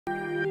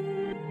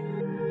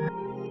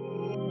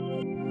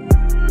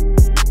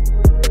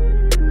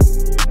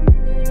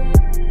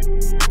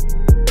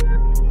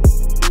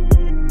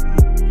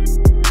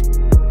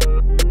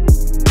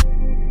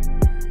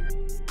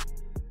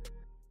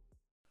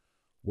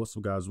What's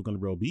up, guys? We're gonna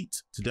Real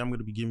Beats. Today I'm going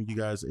to be giving you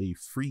guys a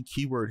free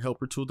keyword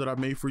helper tool that I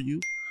made for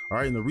you. All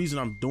right, and the reason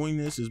I'm doing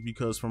this is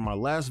because from my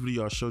last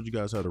video I showed you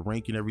guys how to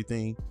rank and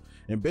everything,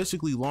 and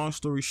basically, long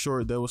story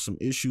short, there was some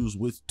issues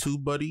with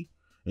TwoBuddy,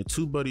 and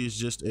TwoBuddy is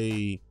just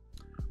a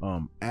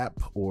app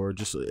or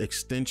just an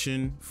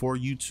extension for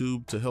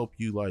YouTube to help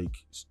you like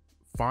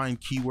find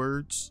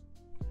keywords.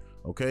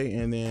 Okay,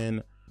 and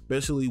then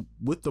basically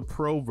with the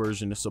pro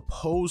version, it's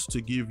supposed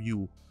to give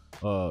you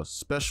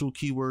special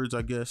keywords,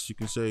 I guess you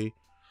can say,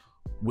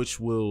 which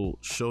will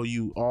show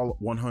you all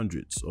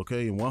 100s.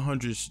 Okay, and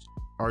 100s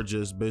are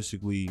just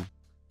basically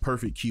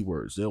perfect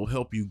keywords. They'll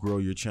help you grow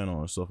your channel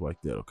and stuff like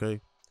that. Okay,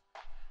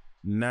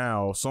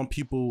 now some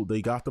people,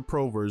 they got the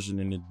pro version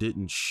and it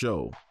didn't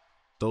show.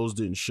 Those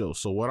didn't show.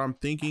 So what I'm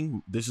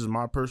thinking, this is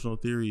my personal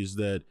theory, is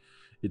that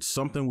it's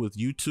something with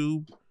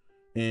YouTube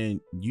and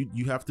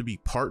you have to be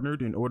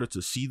partnered in order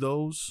to see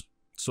those.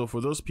 So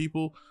for those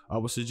people, I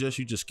would suggest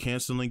you just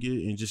canceling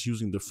it and just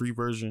using the free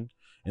version.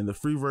 And the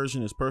free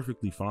version is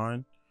perfectly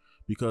fine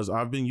because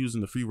I've been using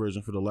the free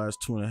version for the last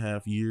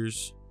 2.5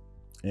 years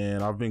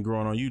and I've been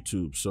growing on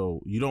YouTube.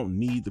 So you don't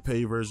need the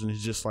paid version.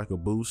 It's just like a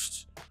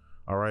boost.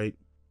 All right.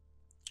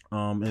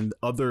 And the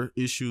other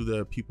issue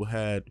that people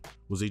had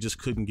was they just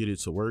couldn't get it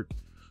to work.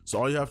 So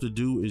all you have to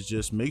do is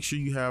just make sure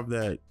you have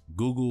that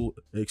Google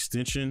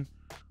extension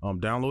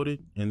downloaded,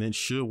 and then it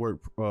should work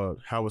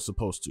how it's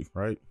supposed to,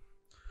 right?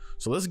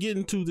 So let's get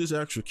into this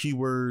actual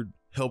keyword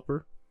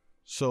helper.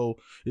 So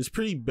it's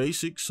pretty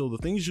basic. So the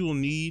things you'll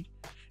need,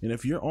 and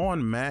if you're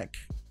on Mac,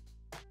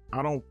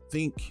 I don't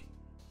think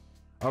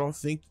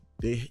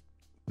they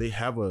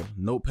have a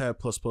Notepad++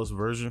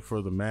 version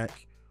for the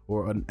Mac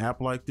or an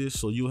app like this.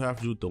 So you'll have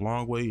to do it the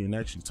long way and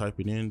actually type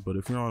it in. But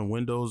if you're on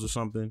Windows or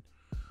something,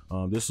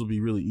 this will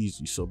be really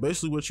easy. So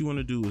basically what you want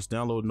to do is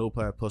download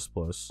Notepad++.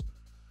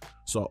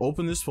 So I'll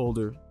open this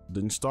folder.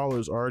 The installer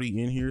is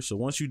already in here. So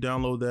once you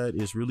download that,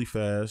 it's really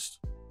fast.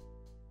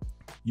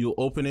 You'll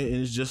open it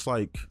and it's just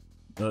like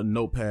a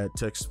Notepad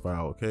text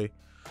file. Okay,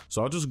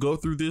 so I'll just go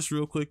through this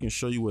real quick and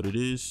show you what it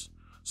is.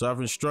 So I have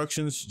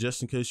instructions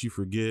just in case you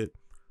forget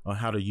on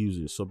how to use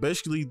it. So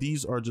basically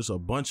these are just a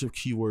bunch of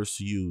keywords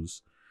to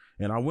use.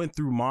 And I went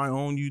through my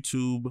own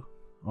YouTube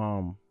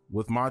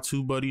with my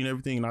TwoBuddy and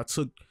everything, and I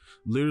took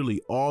literally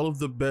all of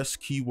the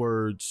best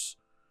keywords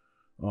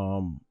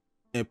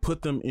and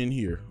put them in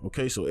here.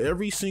 Okay, so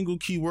every single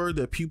keyword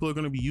that people are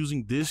going to be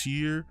using this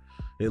year,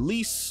 at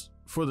least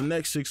for the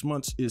next 6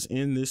 months, is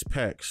in this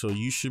pack. So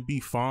you should be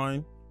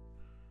fine.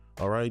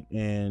 All right,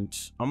 and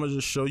I'm gonna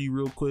just show you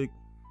real quick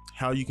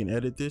how you can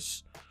edit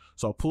this.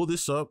 So I'll pull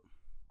this up.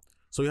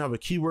 So you have a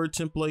keyword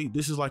template.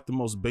 This is like the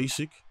most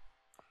basic.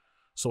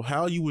 So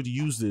how you would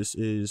use this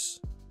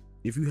is,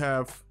 if you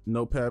have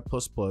Notepad++,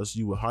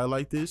 you would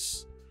highlight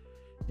this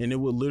and it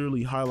will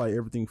literally highlight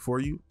everything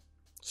for you.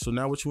 So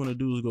now what you want to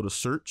do is go to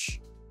search.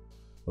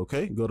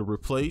 Okay, go to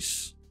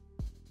replace,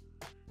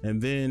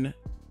 and then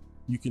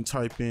you can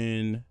type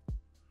in,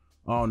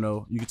 I don't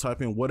know, you can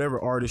type in whatever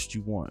artist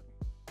you want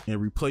and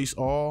replace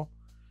all.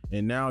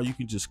 And now you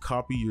can just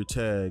copy your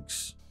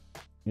tags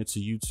into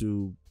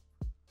YouTube.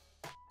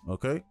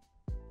 Okay,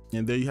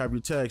 and there you have your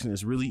tags, and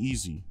it's really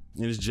easy.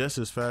 And it's just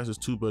as fast as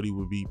TwoBuddy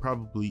would be,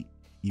 probably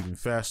even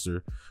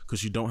faster,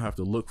 because you don't have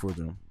to look for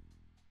them.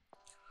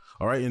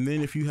 All right, and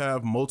then if you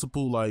have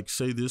multiple, like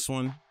say this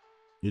one,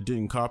 it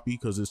didn't copy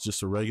because it's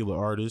just a regular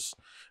artist.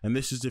 And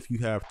this is if you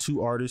have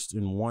 2 artists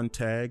in one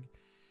tag.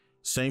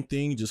 Same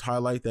thing, just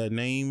highlight that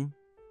name,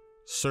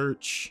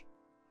 search,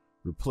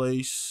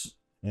 replace,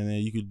 and then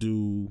you could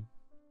do,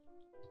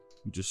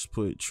 you just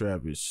put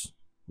Travis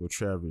or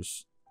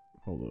Travis,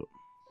 hold up.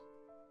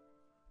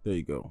 There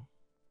you go.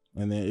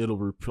 And then it'll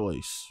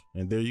replace,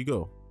 and there you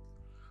go.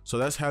 So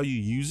that's how you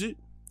use it.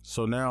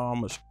 So now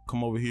I'm gonna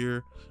come over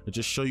here and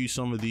just show you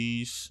some of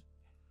these.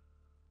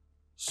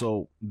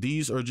 So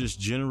these are just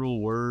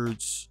general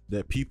words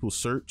that people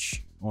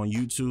search on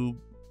YouTube,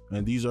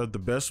 and these are the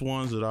best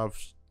ones that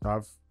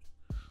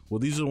well,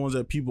 these are the ones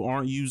that people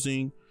aren't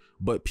using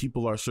but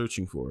people are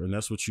searching for, and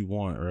that's what you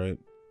want, right?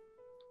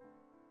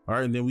 All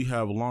right, and then we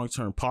have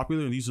long-term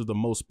popular, and these are the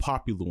most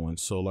popular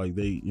ones. So like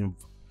they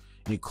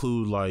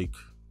include like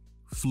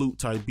flute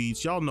type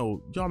beats. Y'all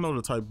know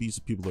the type beats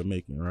that people are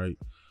making, right?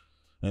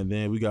 And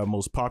then we got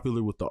most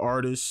popular with the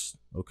artists.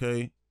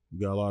 Okay, we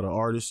got a lot of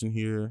artists in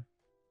here.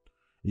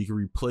 You can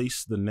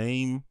replace the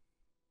name.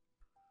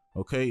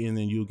 Okay, and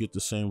then you'll get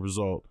the same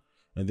result.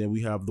 And then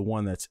we have the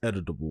one that's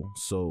editable,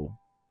 so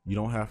you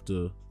don't have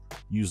to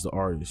use the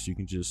artist. You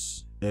can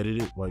just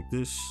edit it like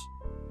this.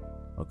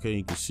 Okay,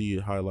 you can see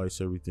it highlights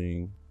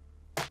everything.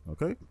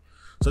 Okay,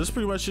 so that's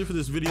pretty much it for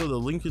this video. The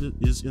link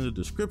is in the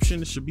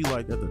description. It should be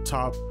like at the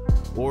top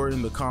or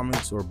in the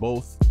comments or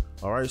both.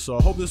 All right, so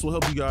I hope this will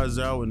help you guys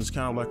out, and it's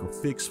kind of like a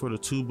fix for the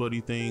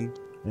TwoBuddy thing.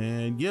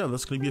 And yeah,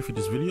 that's gonna be it for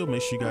this video.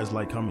 Make sure you guys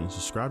like, comment, and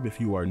subscribe if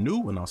you are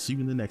new, and I'll see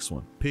you in the next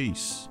one.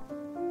 Peace.